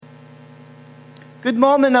Good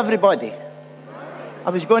morning, everybody. I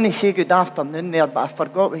was going to say good afternoon there, but I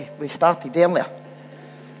forgot we started earlier.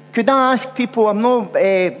 Could I ask people,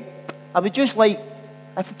 I would just like,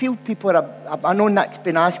 I feel people are, I know Nick's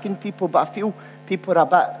been asking people, but I feel people are a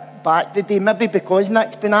bit back today, maybe because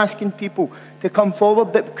Nick's been asking people to come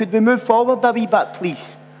forward, but could we move forward a wee bit,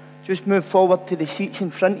 please? Just move forward to the seats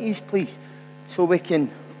in front of us, please, so we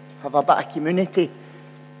can have a bit of community.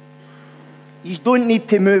 You don't need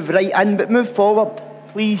to move right in, but move forward,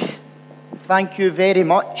 please. Thank you very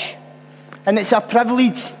much. And it's a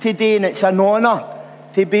privilege today, and it's an honour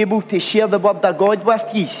to be able to share the Word of God with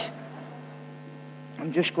you.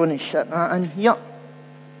 I'm just going to sit that in here.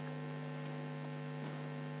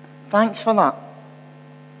 Thanks for that.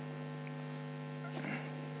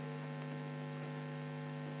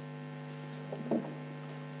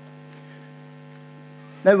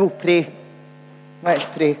 Now we'll pray. Let's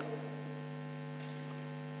pray.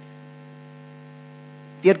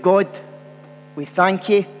 Dear God, we thank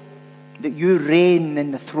you that you reign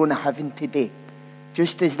in the throne of heaven today.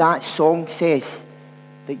 Just as that song says,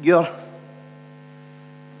 that your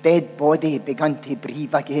dead body began to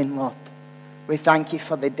breathe again, Lord. We thank you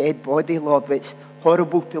for the dead body, Lord. It's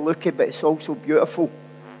horrible to look at, but it's also beautiful,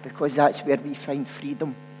 because that's where we find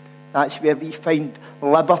freedom. That's where we find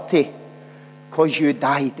liberty, because you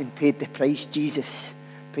died and paid the price, Jesus.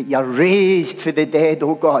 But you're raised for the dead,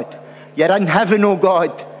 oh God. You're in heaven, oh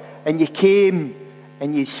God. And you came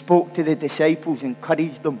and you spoke to the disciples,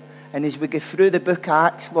 encouraged them. And as we go through the book of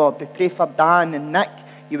Acts, Lord, we pray for Dan and Nick.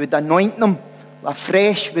 You would anoint them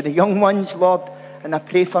afresh with the young ones, Lord. And I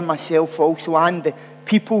pray for myself also and the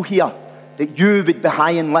people here, that you would be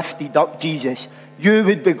high and lifted up, Jesus. You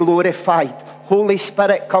would be glorified. Holy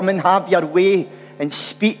Spirit, come and have your way and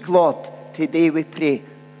speak, Lord. Today we pray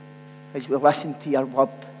as we listen to your word.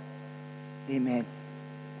 Amen.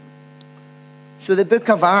 So the book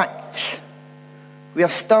of Acts, we are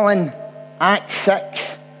still in Acts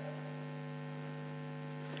 6.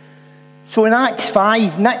 So in Acts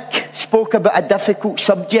 5, Nick spoke about a difficult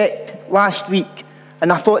subject last week,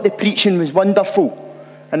 and I thought the preaching was wonderful.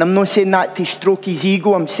 And I'm not saying that to stroke his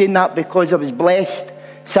ego, I'm saying that because I was blessed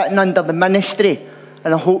sitting under the ministry,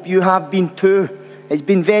 and I hope you have been too. It's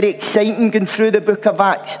been very exciting going through the book of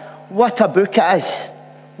Acts. What a book it is.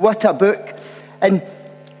 What a book. And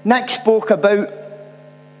Nick spoke about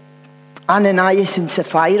Ananias and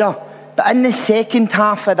Sapphira. But in the second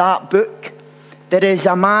half of that book, there is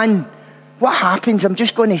a man. What happens? I'm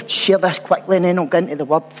just going to share this quickly and then I'll get into the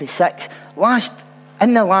word for 6.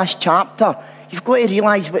 In the last chapter, you've got to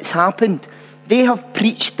realise what's happened. They have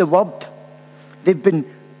preached the word. They've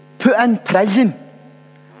been put in prison.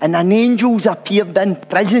 And an angel's appeared in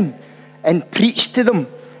prison and preached to them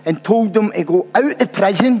and told them to go out of the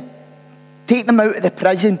prison, take them out of the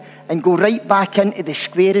prison and go right back into the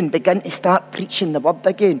square and begin to start preaching the word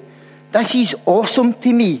again. This is awesome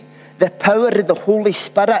to me. The power of the Holy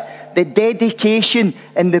Spirit, the dedication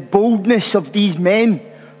and the boldness of these men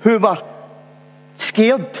who were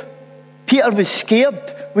scared. Peter was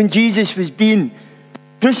scared when Jesus was being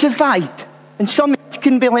crucified. And some of us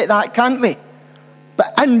can be like that, can't we?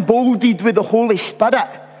 But emboldened with the Holy Spirit,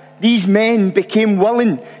 these men became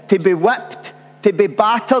willing to be whipped, to be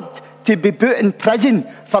battered, to be put in prison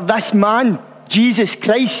for this man, Jesus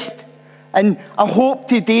Christ. And I hope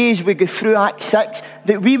today as we go through Acts 6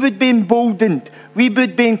 that we would be emboldened, we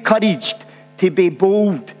would be encouraged to be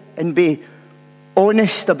bold and be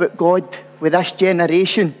honest about God with this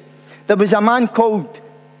generation. There was a man called,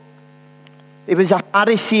 he was a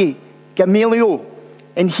Pharisee, Gamaliel,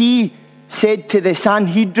 and he said to the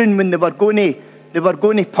Sanhedrin when they were going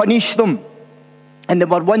to punish them, and they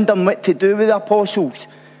were wondering what to do with the apostles.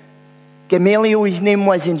 Gamaliel, his name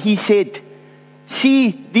was, and he said,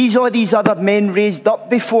 see, all these other men raised up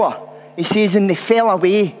before. He says, and they fell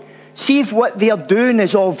away. See if what they're doing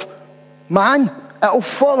is of man, it'll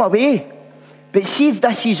fall away. But see if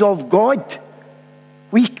this is of God,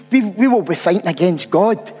 we will be fighting against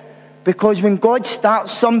God. Because when God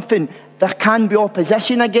starts something, there can be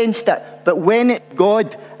opposition against it. But when it's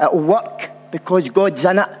God, it'll work because God's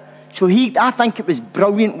in it. So I think it was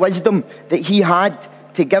brilliant wisdom that he had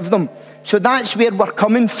to give them. So that's where we're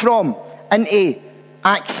coming from, into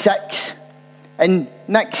Acts 6. And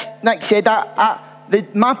Nick said,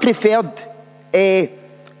 my preferred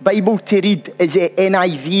Bible to read is the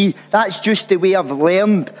NIV. That's just the way I've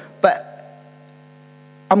learned. But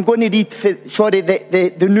I'm going to read,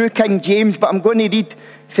 the New King James, but I'm going to read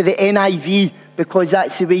for the NIV because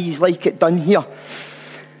that's the way he's like it done here.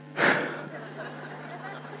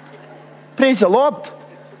 Praise the Lord.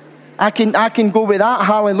 I can go with that.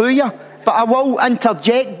 Hallelujah. But I will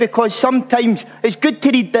interject because sometimes it's good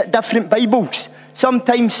to read different Bibles.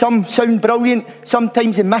 Sometimes some sound brilliant,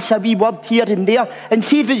 sometimes they miss a wee word here and there. And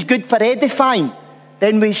see if it's good for edifying.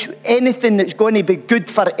 Then anything that's going to be good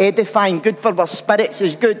for edifying, good for our spirits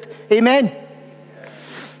is good. Amen?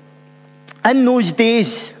 In those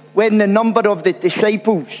days, when the number of the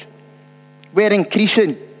disciples were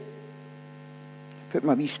increasing, put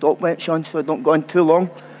my wee stopwatch on so I don't go on too long.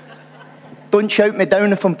 Don't shout me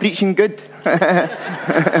down if I'm preaching good.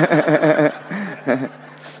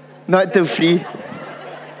 Not till 3.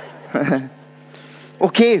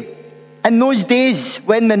 Okay. In those days,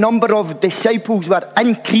 when the number of disciples were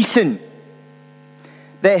increasing,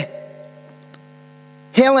 the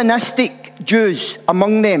Hellenistic Jews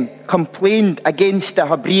among them complained against the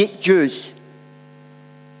Hebraic Jews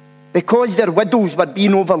because their widows were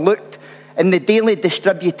being overlooked in the daily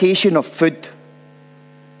distribution of food.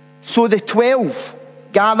 So the 12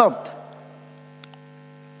 gathered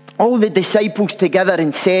all the disciples together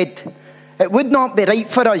and said, it would not be right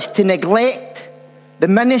for us to neglect the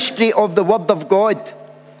ministry of the Word of God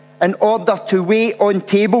in order to wait on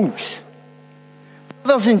tables.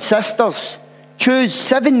 Brothers and sisters, choose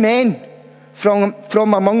 7 men from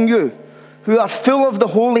among you who are full of the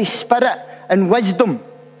Holy Spirit and wisdom.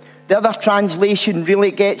 The other translation really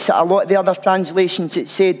gets it. A lot of the other translations it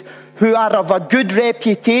said, who are of a good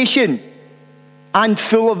reputation and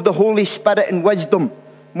full of the Holy Spirit and wisdom.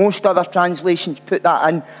 Most other translations put that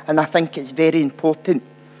in, and I think it's very important.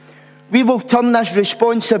 We will turn this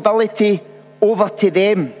responsibility over to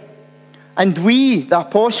them. And we, the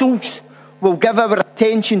apostles, will give our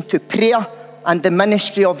attention to prayer and the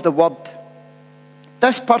ministry of the word.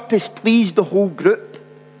 This purpose pleased the whole group.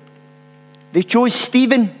 They chose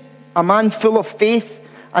Stephen, a man full of faith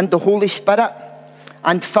and the Holy Spirit,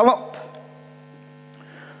 and Philip.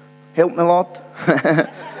 Help me, Lord.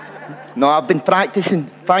 No, I've been practicing.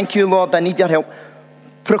 Thank you, Lord. I need your help.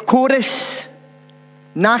 Prochorus,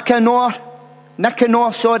 Nicanor,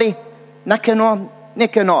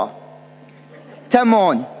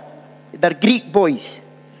 Timon. They're Greek boys.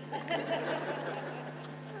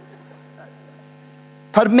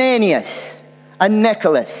 Parmenius and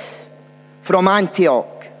Nicholas from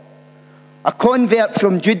Antioch, a convert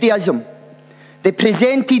from Judaism. They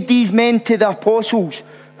presented these men to the apostles,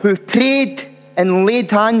 who prayed and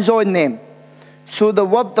laid hands on them. So the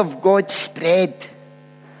word of God spread,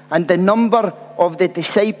 and the number of the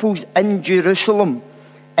disciples in Jerusalem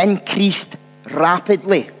increased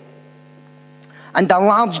rapidly. And a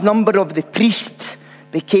large number of the priests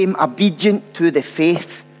became obedient to the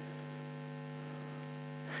faith.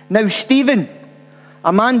 Now Stephen,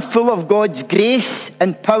 a man full of God's grace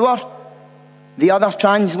and power, the other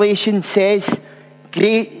translation says,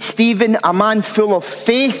 Stephen, a man full of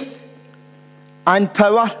faith and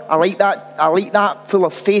power. I like that, full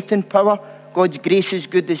of faith and power. God's grace is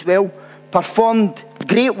good as well. Performed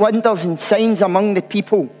great wonders and signs among the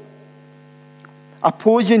people.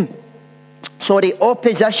 Opposition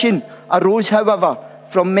arose, however,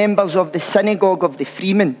 from members of the synagogue of the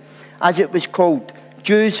freemen, as it was called,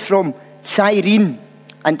 Jews from Cyrene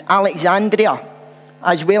and Alexandria,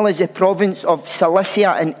 as well as the province of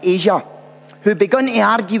Cilicia and Asia, who began to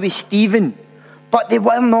argue with Stephen, but they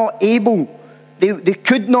were not able. They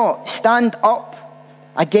could not stand up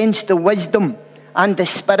against the wisdom and the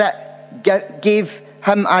Spirit gave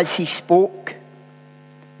him as he spoke.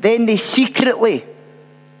 Then they secretly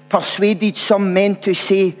persuaded some men to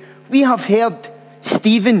say, we have heard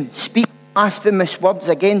Stephen speak blasphemous words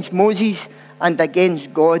against Moses and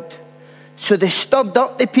against God. So they stirred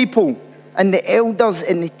up the people and the elders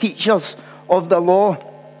and the teachers of the law.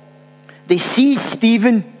 They seized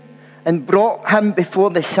Stephen and brought him before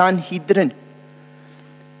the Sanhedrin.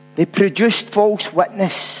 They produced false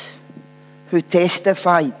witness who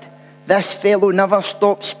testified, this fellow never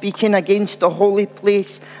stopped speaking against the holy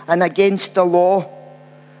place and against the law.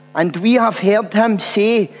 And we have heard him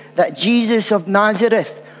say that Jesus of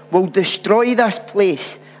Nazareth will destroy this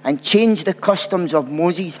place and change the customs of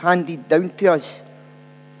Moses handed down to us.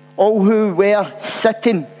 All who were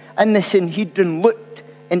sitting in the Sanhedrin looked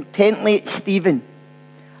intently at Stephen,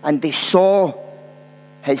 and they saw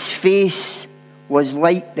his face was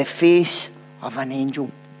like the face of an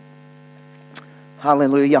angel.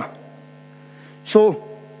 Hallelujah. So,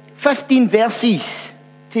 15 verses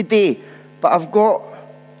today, but I've got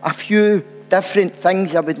a few different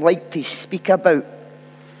things I would like to speak about.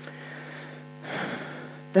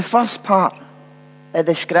 The first part of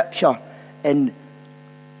the scripture in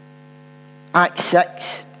Acts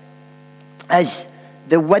 6 is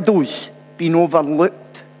the widows being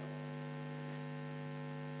overlooked.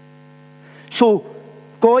 So,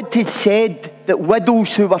 God has said that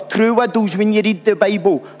widows who were true widows, when you read the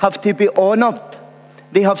Bible, have to be honoured.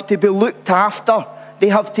 They have to be looked after. They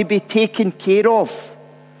have to be taken care of.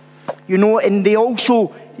 You know, and he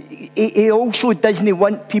also doesn't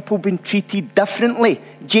want people being treated differently.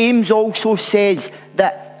 James also says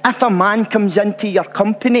that if a man comes into your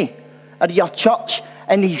company or your church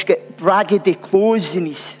and he's got raggedy clothes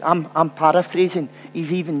and I'm paraphrasing,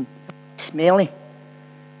 he's even smelly,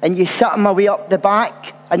 and you sit him away up the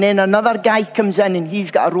back, and then another guy comes in and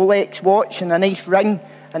he's got a Rolex watch and a nice ring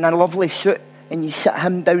and a lovely suit, and you sit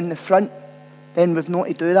him down the front, then we've not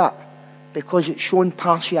to do that, because it's showing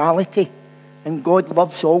partiality. And God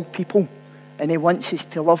loves all people, and he wants us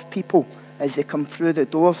to love people as they come through the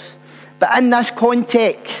doors. But in this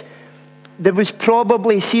context, there was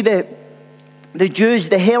probably, see, the Jews,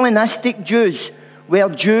 the Hellenistic Jews, were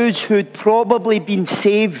Jews who'd probably been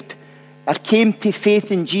saved or came to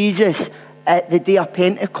faith in Jesus at the day of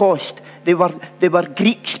Pentecost. They were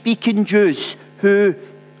Greek-speaking Jews who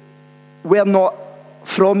were not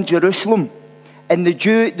from Jerusalem. And the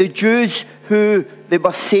Jews who they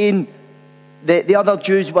were saying, the other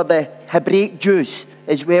Jews were the Hebraic Jews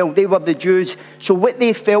as well. They were the Jews. So what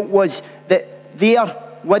they felt was that their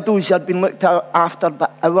widows had been looked after,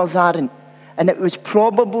 but ours aren't. And it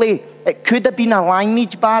could have been a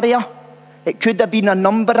language barrier. It could have been a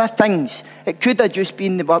number of things. It could have just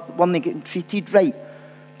been they weren't getting treated right.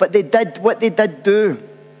 But what they did do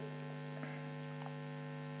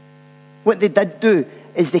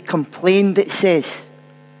is they complained, it says.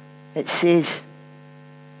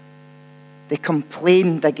 They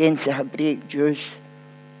complained against the Hebraic Jews.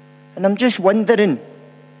 And I'm just wondering,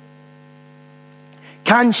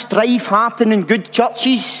 can strife happen in good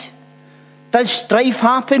churches? Does strife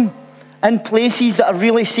happen in places that are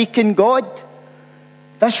really seeking God?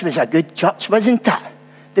 This was a good church, wasn't it?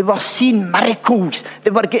 They were seeing miracles.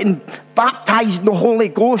 They were getting baptized in the Holy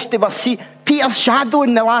Ghost. They were seeing Peter's shadow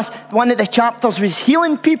in the last one of the chapters was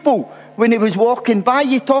healing people when he was walking by.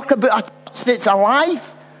 You talk about a church that's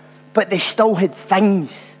alive, but they still had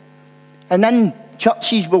things. And in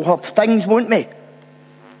churches we'll have things, won't we?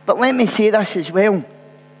 But let me say this as well.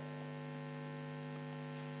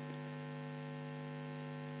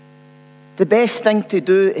 The best thing to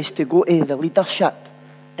do is to go to the leadership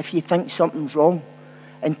if you think something's wrong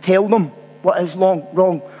and tell them what is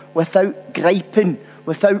wrong without griping,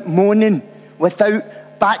 without moaning,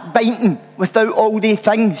 without backbiting, without all these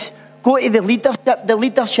things. Go to the leadership. The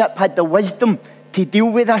leadership had the wisdom to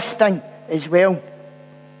deal with this thing as well.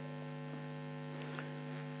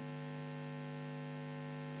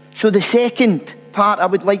 So the second part I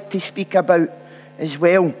would like to speak about as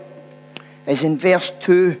well is in verse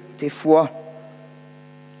 2 to 4.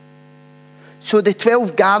 So the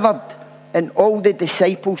 12 gathered and all the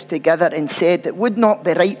disciples together and said, it would not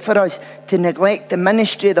be right for us to neglect the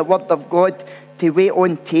ministry of the word of God to wait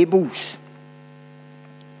on tables.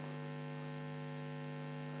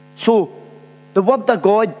 So the word of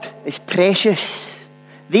God is precious.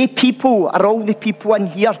 All the people in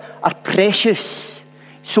here are precious.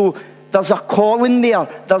 So there's a calling there.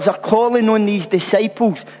 There's a calling on these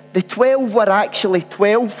disciples. The 12 were actually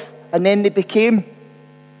 12, and then they became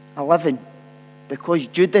 11 because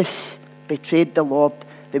Judas betrayed the Lord.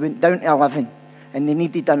 They went down to 11, and they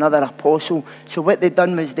needed another apostle. So what they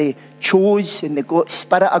done was they chose, and they got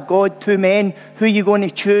Spirit of God, 2 men. Who are you going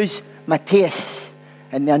to choose? Matthias.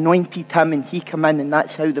 And they anointed him, and he came in, and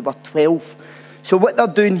that's how they were 12. So what they're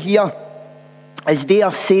doing here is they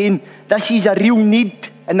are saying this is a real need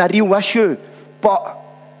and a real issue, but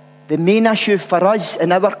the main issue for us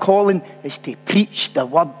in our calling is to preach the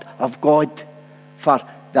word of God for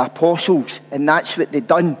the apostles, and that's what they've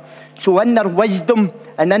done. So in their wisdom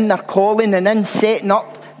and in their calling and in setting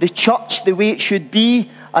up the church the way it should be,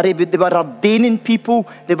 they were ordaining people,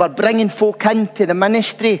 they were bringing folk into the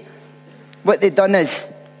ministry. What they've done is,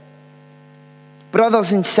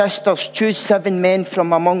 brothers and sisters, choose 7 men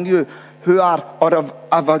from among you who are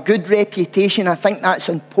of a good reputation. I think that's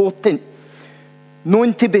important.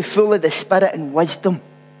 Known to be full of the Spirit and wisdom.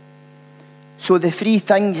 So the 3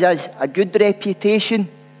 things is a good reputation.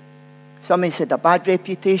 Somebody said a bad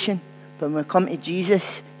reputation. But when we come to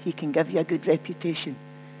Jesus, he can give you a good reputation.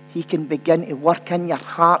 He can begin to work in your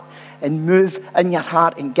heart and move in your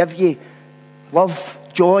heart and give you love,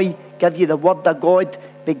 joy, give you the word of God,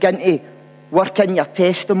 begin to work in your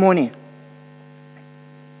testimony.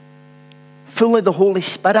 Full of the Holy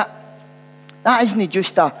Spirit. That isn't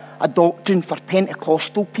just a doctrine for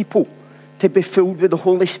Pentecostal people to be filled with the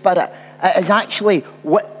Holy Spirit. It is actually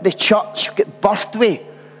what the church got birthed with,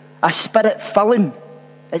 a Spirit filling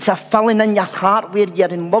It's a filling in your heart where you're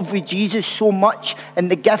in love with Jesus so much, and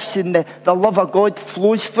the gifts and the love of God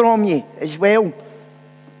flows from you as well.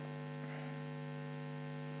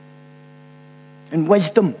 And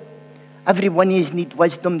wisdom. Every one of you need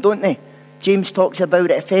wisdom, don't they? James talks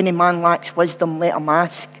about it. If any man lacks wisdom, let him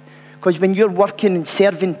ask. Because when you're working and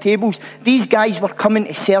serving tables, these guys were coming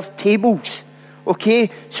to serve tables. Okay?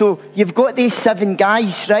 So you've got these 7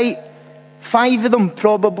 guys, right? 5 of them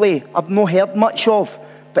probably I've not heard much of.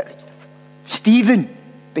 But Stephen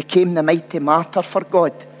became the mighty martyr for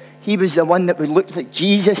God. He was the one that would look like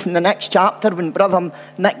Jesus in the next chapter when Brother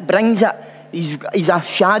Nick brings it. He's a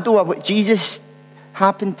shadow of what Jesus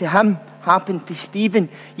happened to him, happened to Stephen.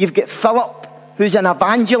 You've got Philip, who's an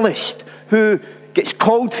evangelist, who gets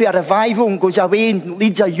called for a revival and goes away and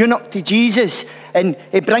leads a eunuch to Jesus. And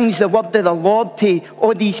he brings the word of the Lord to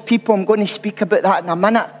all these people. I'm going to speak about that in a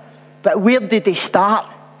minute. But where did he start?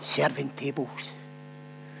 Serving tables.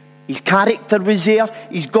 His character was there.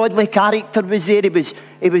 His godly character was there.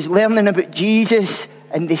 He was learning about Jesus,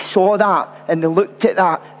 and they saw that, and they looked at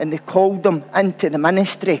that, and they called him into the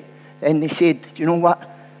ministry. And they said, you know what?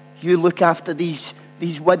 You look after these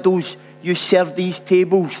widows. You serve these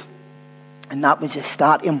tables. And that was the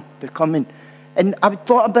start of him becoming. And I've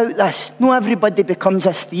thought about this. Not everybody becomes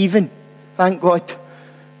a Stephen. Thank God.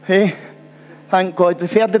 Hey, thank God.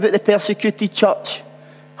 We've heard about the persecuted church,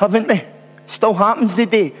 haven't we? Still happens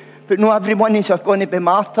today. But not everyone is going to be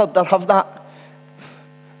martyred or have that.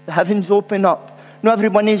 The heavens open up. Not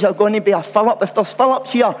everyone is going to be a Philip. If there's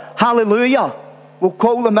Philips here, hallelujah. We'll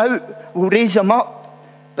call them out. We'll raise them up.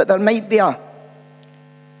 But there might be a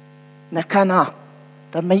Nicanor.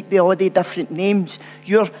 There might be all the different names.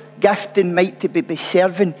 Your gifting might be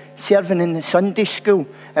serving in the Sunday school.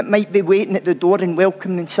 It might be waiting at the door and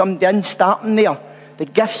welcoming somebody in, starting there. The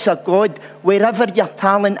gifts of God. Wherever your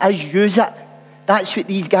talent is, use it. That's what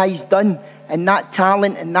these guys done. And that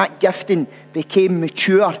talent and that gifting became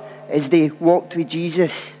mature as they walked with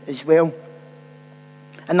Jesus as well.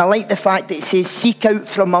 And I like the fact that it says, seek out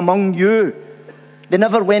from among you. They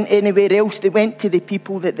never went anywhere else. They went to the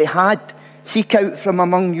people that they had. Seek out from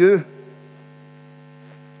among you.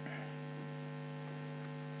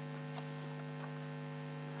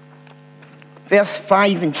 Verse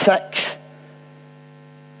 5 and 6.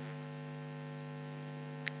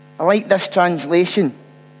 I like this translation.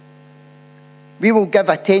 We will give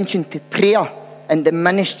attention to prayer and the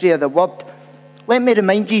ministry of the word. Let me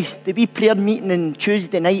remind you, the wee prayer meeting on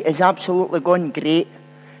Tuesday night is absolutely gone great.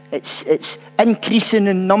 It's increasing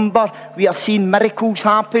in number. We are seeing miracles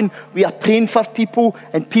happen. We are praying for people,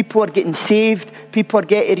 and people are getting saved. People are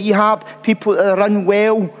getting rehab. People that are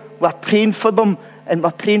unwell, we're praying for them, and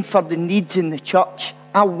we're praying for the needs in the church.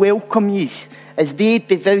 I welcome you as they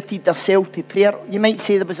devoted themselves to prayer. You might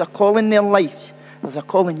say there was a call in their lives. There's a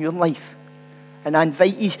call in your life. And I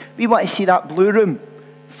invite you, we want to see that blue room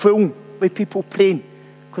full with people praying,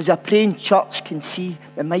 because a praying church can see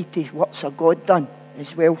the mighty works of God done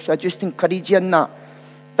as well. So I just encourage you in that.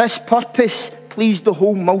 This purpose pleased the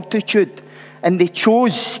whole multitude, and they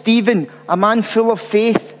chose Stephen, a man full of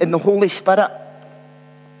faith in the Holy Spirit.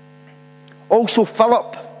 Also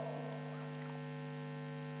Philip,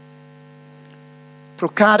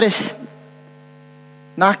 Prochorus,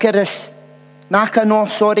 Nicanor,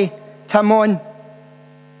 Timon,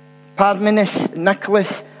 Parmenas,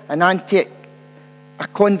 Nicholas, and Antioch, a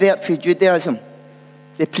convert for Judaism.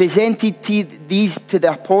 They presented these to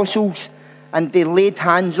the apostles, and they laid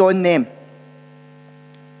hands on them.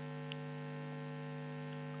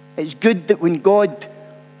 It's good that when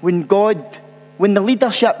the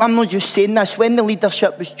leadership, I'm not just saying this, when the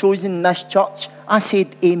leadership was chosen in this church, I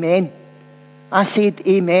said amen. I said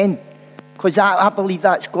amen. Because I believe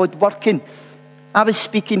that's God working. I was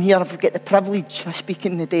speaking here, I've got the privilege of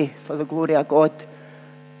speaking today for the glory of God.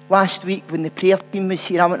 Last week when the prayer team was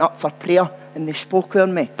here, I went up for prayer, and they spoke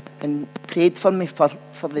over me and prayed for me for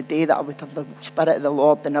the day that I would have the Spirit of the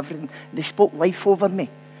Lord and everything. They spoke life over me.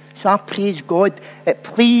 So I praise God. It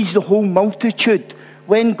pleased the whole multitude.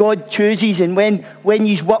 When God chooses, and when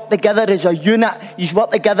you work together as a unit, you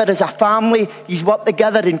work together as a family, you work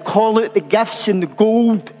together and call out the gifts and the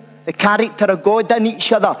gold, the character of God in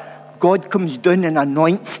each other, God comes down and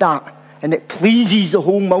anoints that. And it pleases the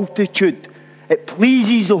whole multitude. It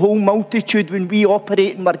pleases the whole multitude when we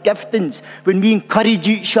operate in our giftings, when we encourage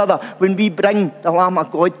each other, when we bring the Lamb of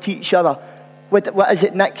God to each other. What is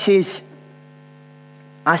it Nick says?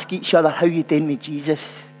 Ask each other, how you doing with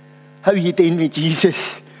Jesus? How you doing with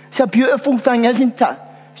Jesus? It's a beautiful thing, isn't it?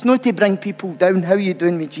 It's not to bring people down. How you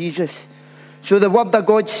doing with Jesus? So the word of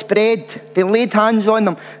God spread. They laid hands on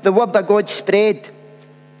them. The word of God spread.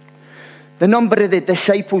 The number of the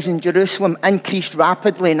disciples in Jerusalem increased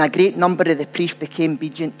rapidly, and a great number of the priests became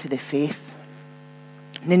obedient to the faith.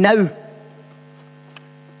 Now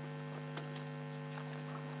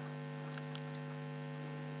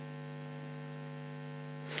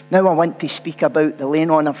I want to speak about the laying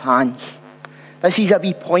on of hands. This is a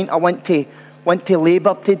wee point I want to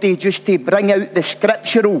labour today, just to bring out the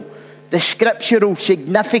scriptural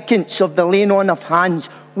significance of the laying on of hands.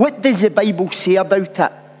 What does the Bible say about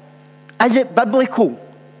it? Is it biblical?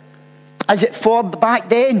 Is it for back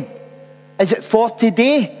then? Is it for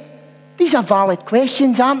today? These are valid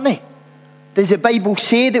questions, aren't they? Does the Bible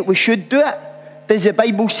say that we should do it? Does the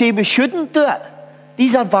Bible say we shouldn't do it?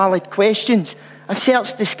 These are valid questions. I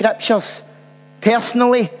searched the scriptures.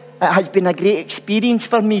 Personally, it has been a great experience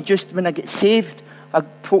for me. Just when I get saved,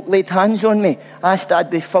 folk laid hands on me, asked that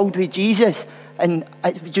I'd be filled with Jesus, and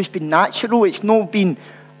it's just been natural. It's not been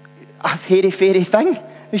a fairy thing.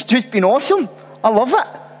 It's just been awesome. I love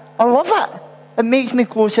it. It makes me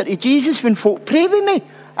closer to Jesus when folk pray with me.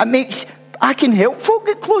 I can help folk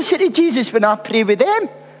get closer to Jesus when I pray with them.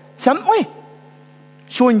 Simply.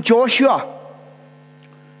 So in Joshua,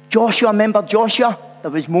 remember Joshua?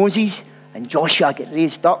 There was Moses, and Joshua got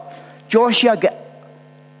raised up. Joshua got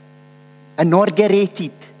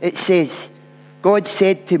inaugurated, it says. God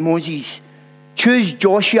said to Moses, choose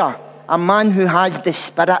Joshua, a man who has the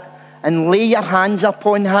Spirit, and lay your hands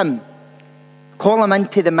upon him. Call him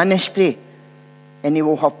into the ministry, and he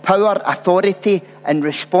will have power, authority, and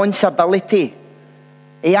responsibility.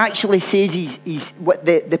 He actually says he's what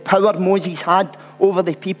the power Moses had over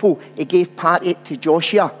the people, he gave part of it to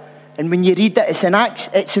Joshua. And when you read it, it's in Acts,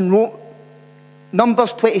 it's in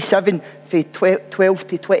Numbers 27, 12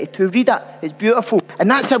 to 22. Read it, it's beautiful. And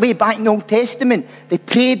that's the way back in the Old Testament. They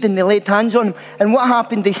prayed and they laid hands on him. And what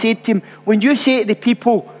happened, they said to him, when you say to the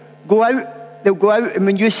people, go out, they'll go out, and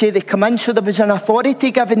when you say they come in, so there was an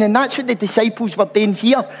authority given, and that's what the disciples were doing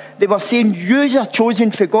here. They were saying, yous are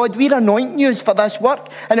chosen for God, we're anointing yous for this work.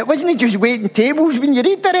 And it wasn't just waiting tables. When you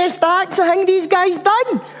read the rest of Acts, the thing these guys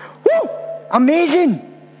done, woo, amazing.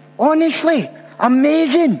 Honestly,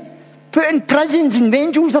 amazing. Put in prisons and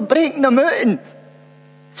angels are breaking them out, and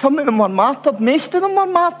some of them were martyred, most of them were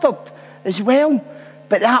martyred as well.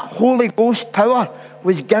 But that Holy Ghost power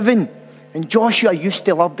was given, and Joshua used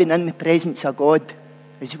to love being in the presence of God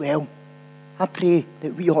as well. I pray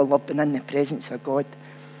that we all love being in the presence of God.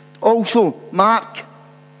 Also, Mark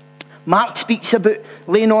speaks about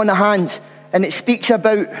laying on of hands, and it speaks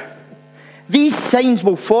about these signs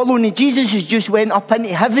will follow. And Jesus has just went up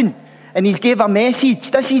into heaven, and he's gave a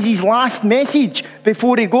message. This is his last message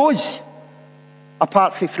before he goes,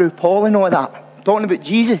 apart from through Paul and all that. I'm talking about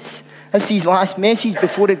Jesus. This is his last message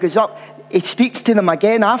before he goes up. He speaks to them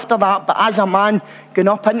again after that, but as a man going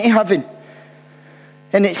up into heaven.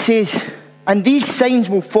 And it says, and these signs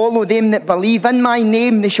will follow them that believe. In my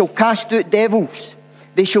name they shall cast out devils.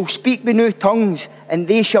 They shall speak with new tongues, and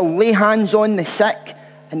they shall lay hands on the sick,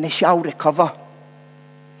 and they shall recover.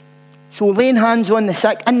 So laying hands on the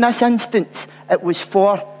sick, in this instance, it was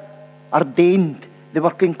for ordained. They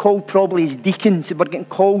were getting called probably as deacons. They were getting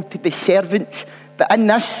called to be servants. But in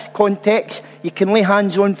this context, you can lay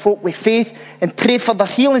hands on folk with faith and pray for their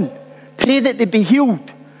healing. Pray that they be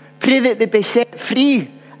healed. Pray that they be set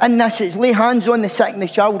free. In this, it's lay hands on the sick and they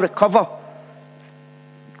shall recover.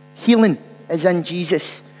 Healing is in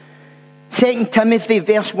Jesus. 2 Timothy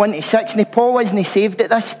verse 1 to 6. Now, Paul isn't saved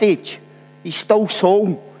at this stage. He's still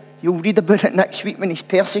Saul. You'll read about it next week when he's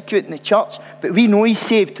persecuting the church. But we know he's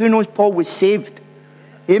saved. Who knows Paul was saved?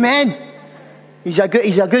 Amen. He's a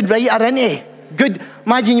good writer, isn't he? Good.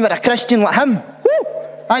 Imagine you were a Christian like him. Woo!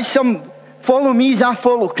 That's some, follow me as I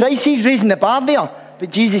follow Christ. He's raising the bar there. But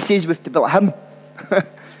Jesus says we have to be like him.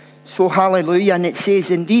 So hallelujah. And it says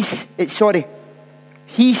he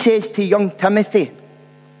says to young Timothy,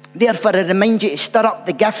 therefore I remind you to stir up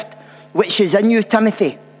the gift which is in you,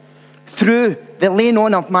 Timothy, through the laying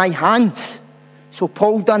on of my hands. So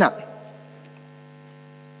Paul done it.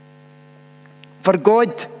 For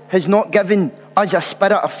God has not given us a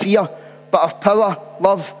spirit of fear, but of power,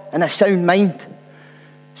 love, and a sound mind.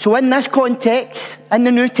 So in this context, in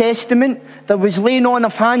the New Testament, there was laying on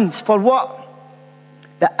of hands for what?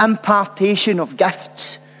 The impartation of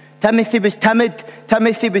gifts. Timothy was timid.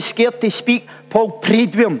 Timothy was scared to speak. Paul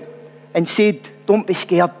prayed with him and said, don't be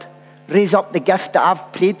scared. Raise up the gift that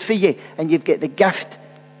I've prayed for you, and you've got the gift.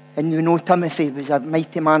 And you know Timothy was a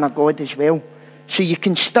mighty man of God as well. So you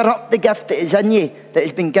can stir up the gift that is in you, that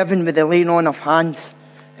has been given with the laying on of hands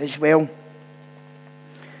as well.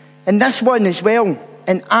 And this one as well,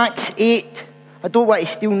 in Acts 8, I don't want to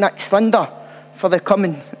steal Nick's thunder for the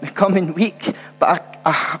coming weeks, but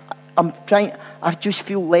I I just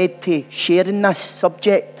feel led to sharing this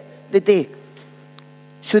subject today.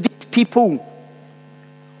 So these people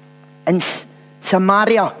in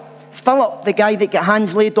Samaria, Philip, the guy that got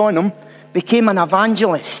hands laid on him, became an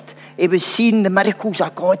evangelist. He was seeing the miracles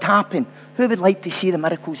of God happen. Who would like to see the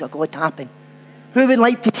miracles of God happen? Who would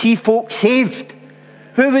like to see folks saved?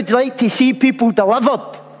 Who would like to see people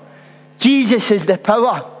delivered? Jesus is the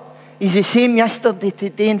power. He's the same yesterday,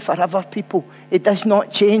 today, and forever, people. It does not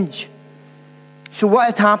change. So what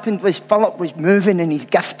had happened was Philip was moving in his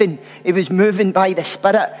gifting. He was moving by the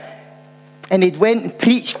Spirit. And he'd went and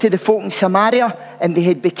preached to the folk in Samaria, and they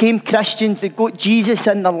had become Christians. They got Jesus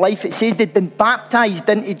in their life. It says they'd been baptized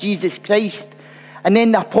into Jesus Christ. And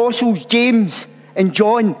then the apostles, James and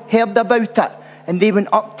John, heard about it, and they went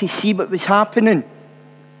up to see what was happening,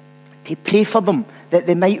 to pray for them, that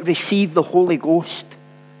they might receive the Holy Ghost.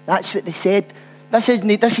 That's what they said. This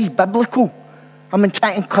is biblical. I'm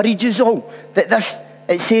trying to encourage you all that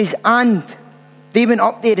it says, and they went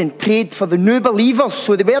up there and prayed for the new believers.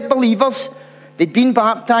 So they were believers. They'd been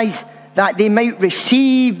baptized, that they might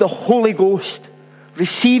receive the Holy Ghost,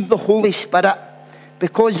 receive the Holy Spirit,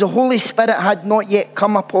 because the Holy Spirit had not yet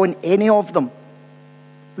come upon any of them.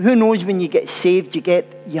 Who knows, when you get saved,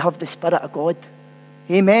 you have the Spirit of God.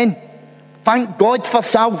 Amen. Thank God for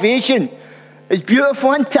salvation. It's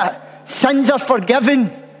beautiful, isn't it? Sins are forgiven.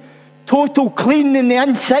 Total clean in the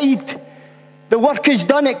inside. The work is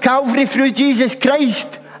done at Calvary through Jesus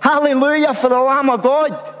Christ. Hallelujah for the Lamb of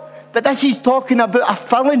God. But this is talking about a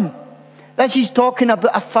filling. This is talking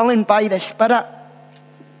about a filling by the Spirit.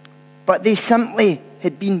 But they simply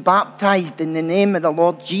had been baptized in the name of the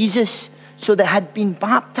Lord Jesus. So they had been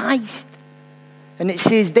baptized. And it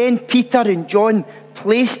says, then Peter and John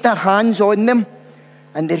placed their hands on them,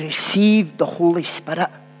 and they received the Holy Spirit.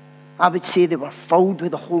 I would say they were filled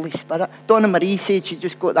with the Holy Spirit. Donna Marie said she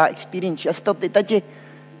just got that experience yesterday, did you?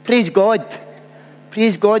 Praise God.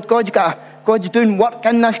 Praise God. God's doing work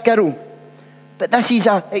in this girl. But this is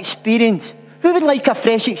an experience. Who would like a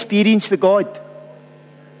fresh experience with God?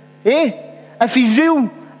 If He's real,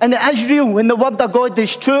 and it is real, and the Word of God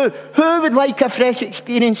is true, who would like a fresh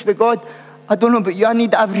experience with God? I don't know about you, I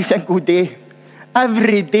need it every single day.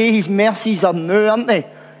 Every day His mercies are new, aren't they?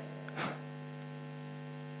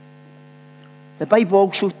 The Bible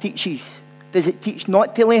also teaches, does it teach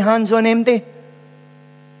not to lay hands on MD?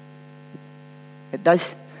 It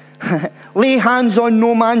does. Lay hands on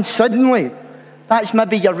no man suddenly. That's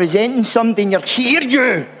maybe you're resenting somebody and you're here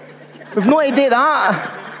you. We've not to do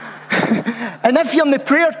that. And if you're in the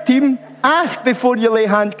prayer team, ask before you lay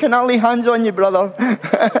hands. Can I lay hands on you, brother?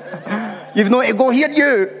 You've not to go here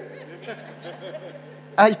you.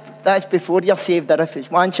 That's before you're saved, or if it's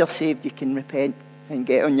once you're saved, you can repent and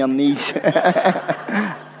get on your knees.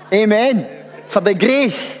 Amen. For the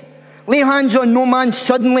grace. Lay hands on no man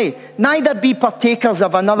suddenly. Neither be partakers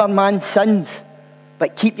of another man's sins,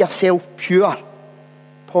 but keep yourself pure.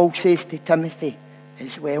 Paul says to Timothy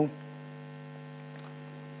as well.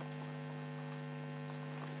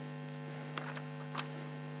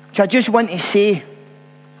 So I just want to say,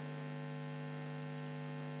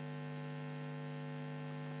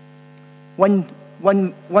 when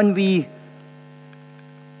we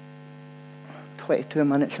 22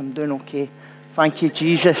 minutes, I'm doing okay. Thank you,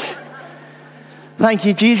 Jesus. Thank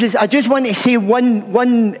you, Jesus. I just want to say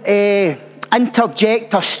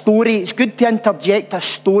interject a story. It's good to interject a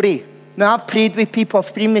story. Now, I've prayed with people,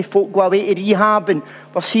 I've prayed with folk go away to rehab, and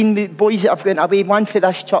we're seeing the boys that have gone away. One for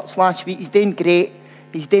this church last week, he's doing great.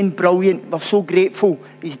 He's doing brilliant. We're so grateful.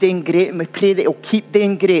 He's doing great, and we pray that he'll keep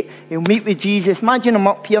doing great. He'll meet with Jesus. Imagine him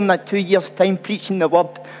up here in that 2 years' time preaching the word.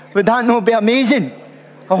 Would that not be amazing?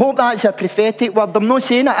 I hope that's a prophetic word. I'm not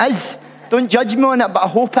saying it is. Don't judge me on it, but I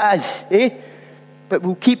hope it is. But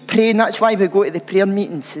we'll keep praying. That's why we go to the prayer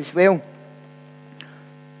meetings as well.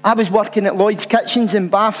 I was working at Lloyd's Kitchens and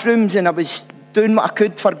bathrooms, and I was doing what I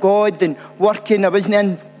could for God and working. I wasn't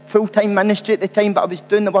in full-time ministry at the time, but I was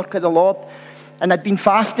doing the work of the Lord. And I'd been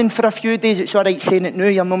fasting for a few days. It's all right saying it now.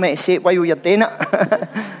 You're not meant to say it while you're doing it.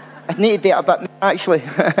 I need to do it a bit, actually.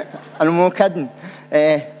 And I'm not kidding.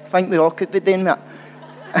 I think we all could be doing that.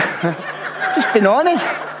 Just being honest.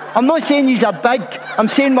 I'm not saying he's a big. I'm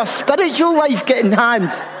saying my spiritual life getting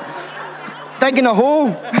hands. Digging a hole.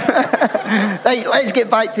 Right, let's get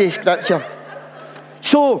back to the scripture.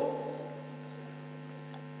 So,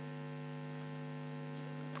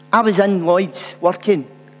 I was in Lloyd's working,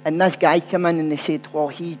 and this guy came in and they said, oh,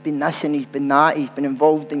 he's been this and he's been that. He's been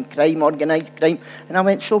involved in crime, organised crime. And I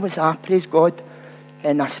went, so was I, praise God.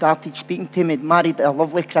 And I started speaking to him. He'd married a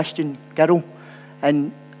lovely Christian girl.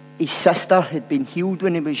 And his sister had been healed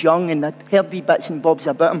when he was young, and I'd heard wee bits and bobs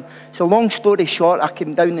about him. So long story short, I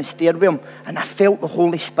came down the stair with him, and I felt the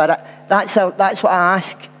Holy Spirit. That's what I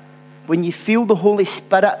ask. When you feel the Holy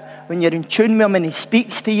Spirit, when you're in tune with him and he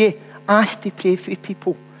speaks to you, ask to pray for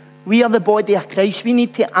people. We are the body of Christ. We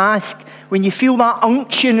need to ask. When you feel that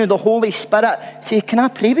unction of the Holy Spirit, say, can I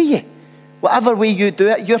pray with you? Whatever way you do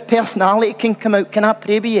it, your personality can come out. Can I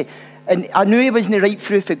pray with you? And I knew he wasn't right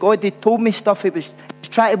through for God. He told me stuff. He was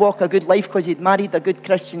trying to walk a good life because he'd married a good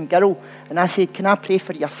Christian girl. And I said, can I pray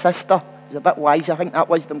for your sister? He was a bit wise. I think that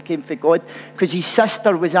wisdom came from God, because his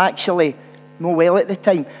sister was actually not well at the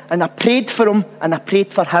time. And I prayed for him, and I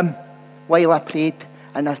prayed for him while I prayed.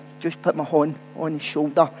 And I just put my hand on his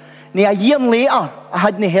shoulder. Now, a year later, I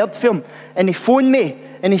hadn't heard from him. And he phoned me,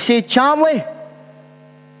 and he said, Charlie.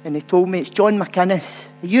 And he told me, it's John McInnes.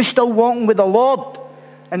 Are you still walking with the Lord?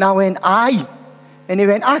 And I went, aye. And he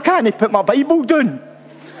went, I can't put my Bible down.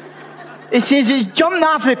 He says, it's jumping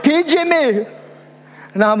off the page at me.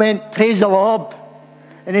 And I went, praise the Lord.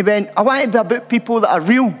 And he went, I want to be about people that are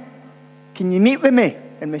real. Can you meet with me?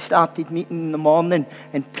 And we started meeting in the morning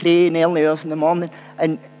and praying early hours in the morning.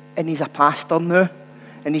 And he's a pastor now.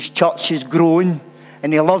 And his church is growing.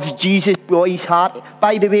 And he loves Jesus with all his heart.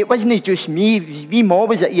 By the way, it wasn't just me. It was me mum,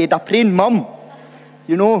 was it? He had a praying mum.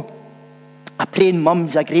 You know, a praying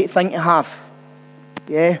mum's a great thing to have.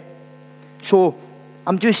 Yeah. So,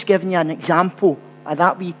 I'm just giving you an example of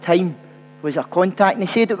that wee time was a contact. And he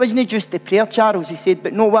said, it wasn't just the prayer, Charles. He said,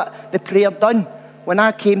 but know what? The prayer done. When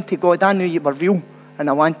I came to God, I knew you were real. And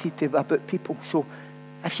I wanted to be about people. So,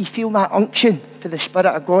 if you feel that unction for the Spirit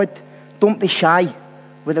of God, don't be shy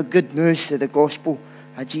with the good news of the gospel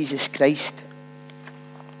of Jesus Christ.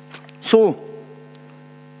 So,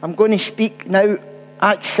 I'm going to speak now,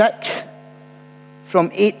 Acts 6, from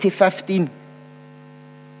 8 to 15.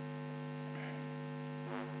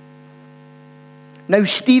 Now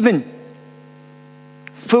Stephen,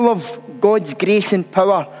 full of God's grace and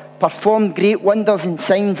power, performed great wonders and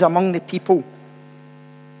signs among the people.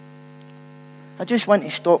 I just want to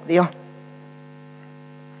stop there.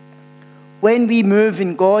 When we move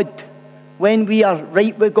in God, when we are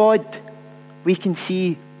right with God, we can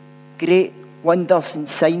see great wonders and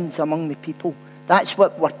signs among the people. That's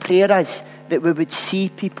what our prayer is, that we would see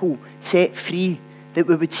people set free, that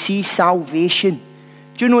we would see salvation.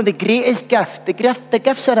 Do you know the greatest gift? The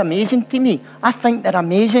gifts are amazing to me. I think they're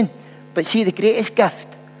amazing. But see, the greatest gift,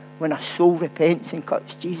 when a soul repents and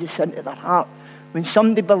cuts Jesus into their heart. When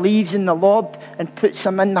somebody believes in the Lord and puts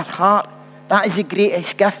him in their heart, that is the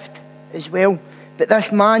greatest gift as well. But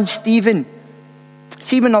this man, Stephen,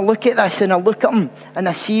 see, when I look at this and I look at him and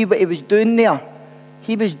I see what he was doing there,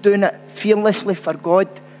 he was doing it fearlessly for God.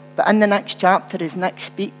 But in the next chapter, his next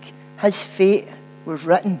speak, his fate was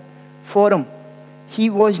written for him. He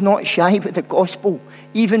was not shy with the gospel.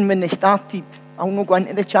 Even when they started, I'll not go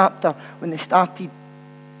into the chapter, when they started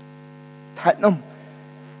hitting him,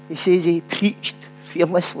 he says he preached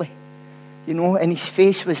fearlessly, you know, and his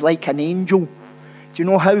face was like an angel. Do you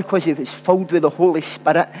know how? Because he was filled with the Holy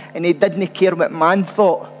Spirit and he didn't care what man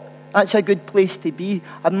thought. That's a good place to be.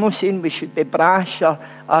 I'm not saying we should be brash,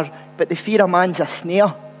 but the fear of man's a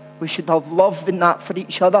snare. We should have love in that for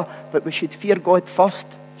each other, but we should fear God first,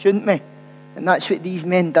 shouldn't we? And that's what these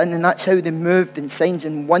men done, and that's how they moved in signs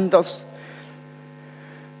and wonders.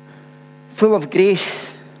 Full of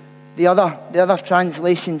grace. The other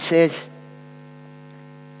translation says,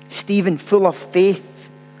 Stephen, full of faith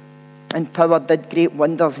and power, did great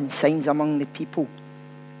wonders and signs among the people.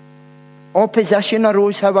 Opposition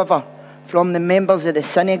arose, however, from the members of the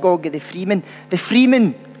synagogue of the freemen. The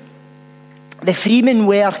freemen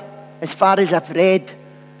were, as far as I've read,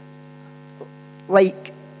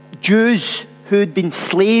 like Jews who had been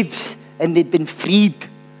slaves and they'd been freed.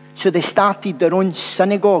 So they started their own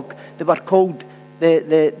synagogue. They were called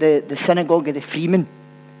the synagogue of the freemen.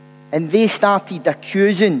 And they started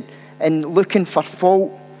accusing and looking for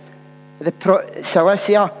fault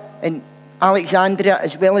Cilicia and Alexandria,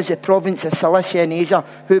 as well as the province of Cilicia and Asia,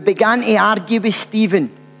 who began to argue with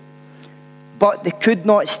Stephen. But they could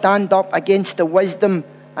not stand up against the wisdom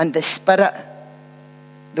and the Spirit,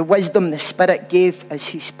 the wisdom the Spirit gave as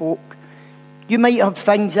he spoke. You might have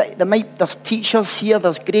things that there's teachers here,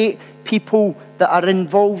 there's great people that are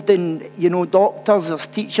involved in, doctors, there's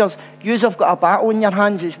teachers. Yous have got a battle in your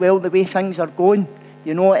hands as well, the way things are going,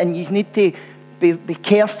 and you need to be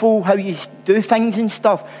careful how you do things and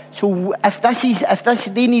stuff. So if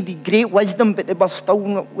they needed great wisdom, but they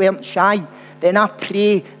weren't shy, then I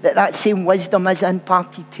pray that same wisdom is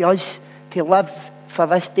imparted to us to live for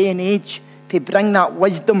this day and age, to bring that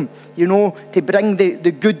wisdom, to bring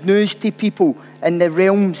the good news to people in the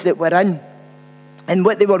realms that we're in. And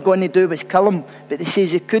what they were going to do was kill him. But they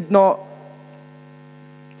says they could not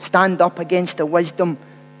stand up against the wisdom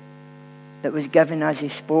that was given as he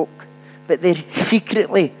spoke. But they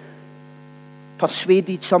secretly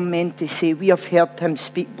persuaded some men to say, we have heard him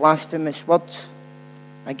speak blasphemous words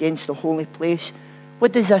against the holy place.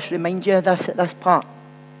 What does this remind you of this at this part?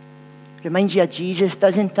 Reminds you of Jesus,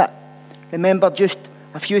 doesn't it? Remember just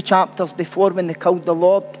a few chapters before when they killed the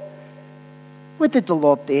Lord? What did the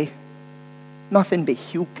Lord do? Nothing but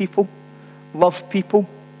heal people, love people,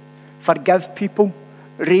 forgive people,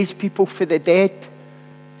 raise people for the dead.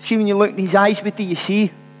 See, when you look in his eyes, what do you see?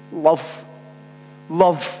 Love.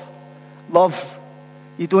 Love. Love.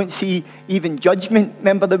 You don't see even judgment.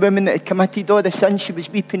 Remember the woman that had committed all the sins? She was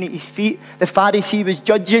weeping at his feet. The Pharisee was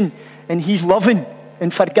judging, and he's loving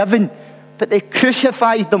and forgiving. But they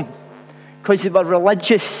crucified them because they were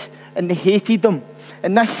religious and they hated them.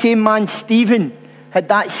 And this same man, Stephen, had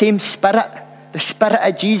that same spirit. The spirit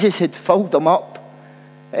of Jesus had filled them up.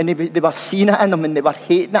 And they were seeing it in them, and they were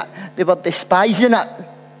hating it. They were despising it.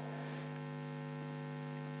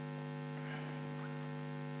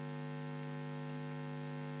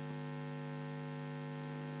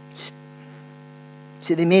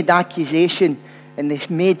 So they made accusation, and they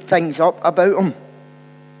made things up about him.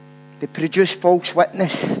 They produced false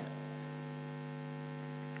witness.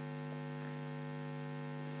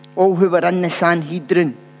 All who were in the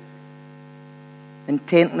Sanhedrin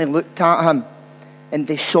intently looked at him, and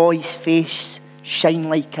they saw his face shine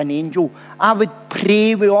like an angel. I would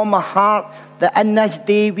pray with all my heart that in this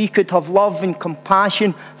day we could have love and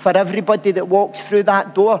compassion for everybody that walks through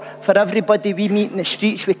that door, for everybody we meet in the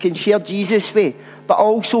streets we can share Jesus with. But I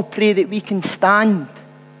also pray that we can stand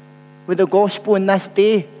with the gospel in this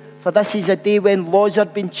day. For this is a day when laws are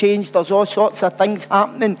being changed. There's all sorts of things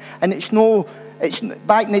happening. And it's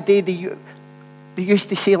back in the day they used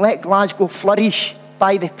to say, let Glasgow flourish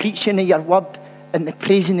by the preaching of your word and the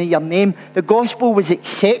praising of your name. The gospel was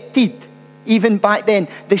accepted even back then.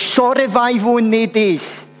 They saw revival in their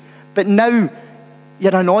days. But now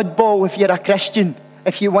you're an oddball if you're a Christian,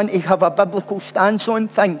 if you want to have a biblical stance on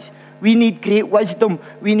things. We need great wisdom.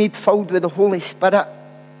 We need filled with the Holy Spirit.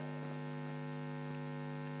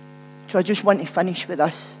 So I just want to finish with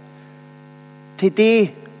this.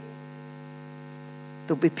 Today,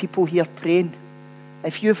 there'll be people here praying.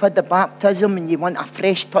 If you've had the baptism and you want a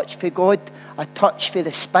fresh touch for God, a touch for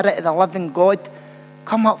the Spirit of the living God,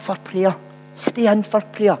 come up for prayer. Stay in for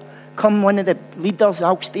prayer. Come, one of the leaders,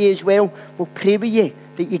 I'll stay as well. We'll pray with you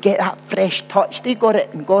that you get that fresh touch. They got it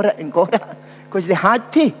and got it and got it because they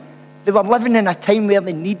had to. They were living in a time where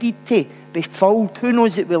they needed to be filled. Who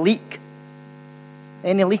knows it will leak?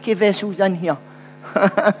 Any leaky vessels in here?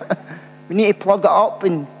 We need to plug it up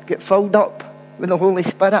and get filled up with the Holy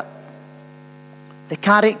Spirit. The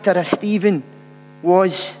character of Stephen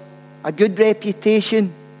was a good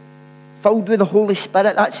reputation, filled with the Holy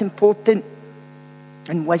Spirit. That's important.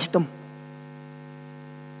 And wisdom.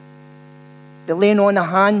 The laying on of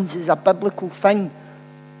hands is a biblical thing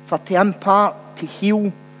for to impart, to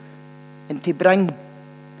heal, and to bring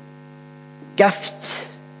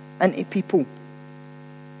gifts into people.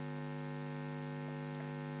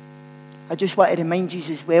 I just want to remind you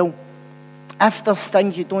as well, if there's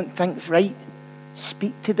things you don't think's right,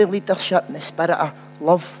 speak to the leadership in the spirit of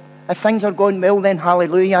love. If things are going well, then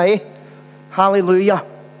hallelujah, eh? Hallelujah.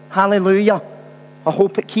 Hallelujah. I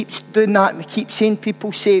hope it keeps doing that, and we keep seeing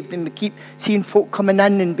people saved, and we keep seeing folk coming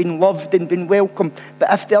in and being loved and being welcomed.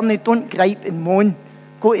 But if they're not, don't gripe and moan.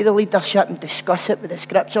 Go to the leadership and discuss it with the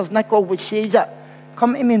scriptures. Nick always says it.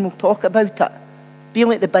 Come to me and we'll talk about it. Be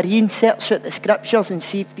like the Berean, search out the scriptures and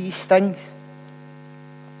see if these things.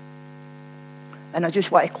 And I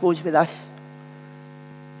just want to close with this.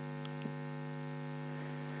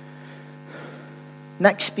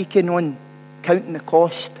 Nick's speaking on counting the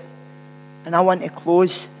cost. And I want to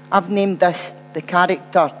close. I've named this the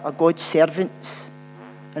character of God's servants.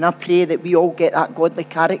 And I pray that we all get that godly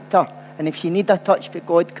character. And if you need a touch for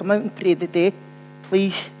God, come out and pray today,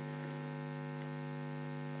 please.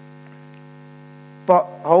 But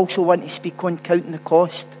I also want to speak on counting the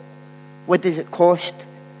cost. What does it cost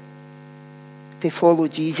to follow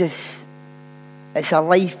Jesus? It's a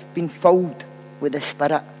life being filled with the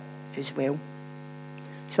Spirit as well.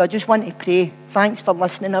 So I just want to pray. Thanks for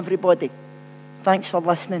listening, everybody. Thanks for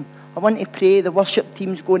listening. I want to pray. The worship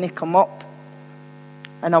team's going to come up.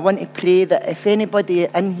 And I want to pray that if anybody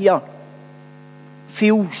in here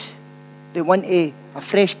feels they want a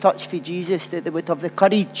fresh touch for Jesus, that they would have the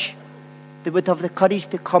courage. They would have the courage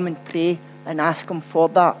to come and pray and ask him for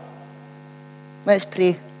that. Let's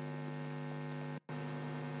pray.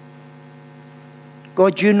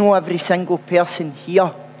 God, you know every single person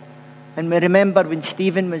here. And we remember when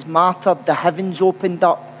Stephen was martyred, the heavens opened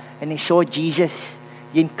up and he saw Jesus.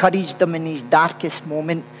 You encouraged him in his darkest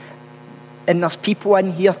moment. And there's people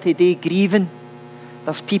in here today grieving.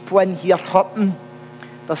 There's people in here hurting.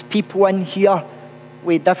 There's people in here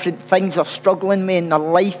with different things they're struggling with in their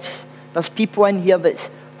lives. There's people in here that's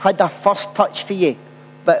had a first touch for you,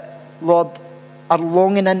 but Lord, are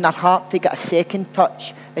longing in their heart to get a second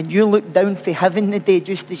touch. And you look down from heaven today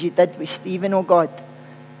just as you did with Stephen, oh God.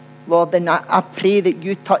 Lord, and I pray that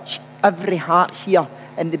you touch every heart here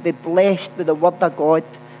and they be blessed with the word of God.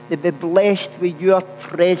 They be blessed with your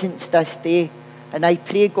presence this day. And I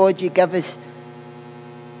pray, God, you give us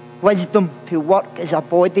wisdom to work as a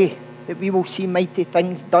body, that we will see mighty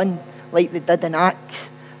things done like they did in Acts.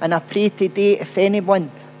 And I pray today, if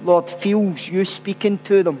anyone, Lord, feels you speaking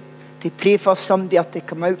to them, to pray for somebody or to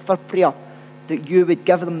come out for prayer, that you would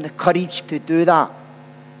give them the courage to do that.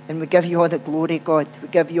 And we give you all the glory, God. We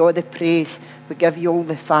give you all the praise. We give you all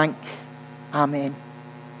the thanks. Amen.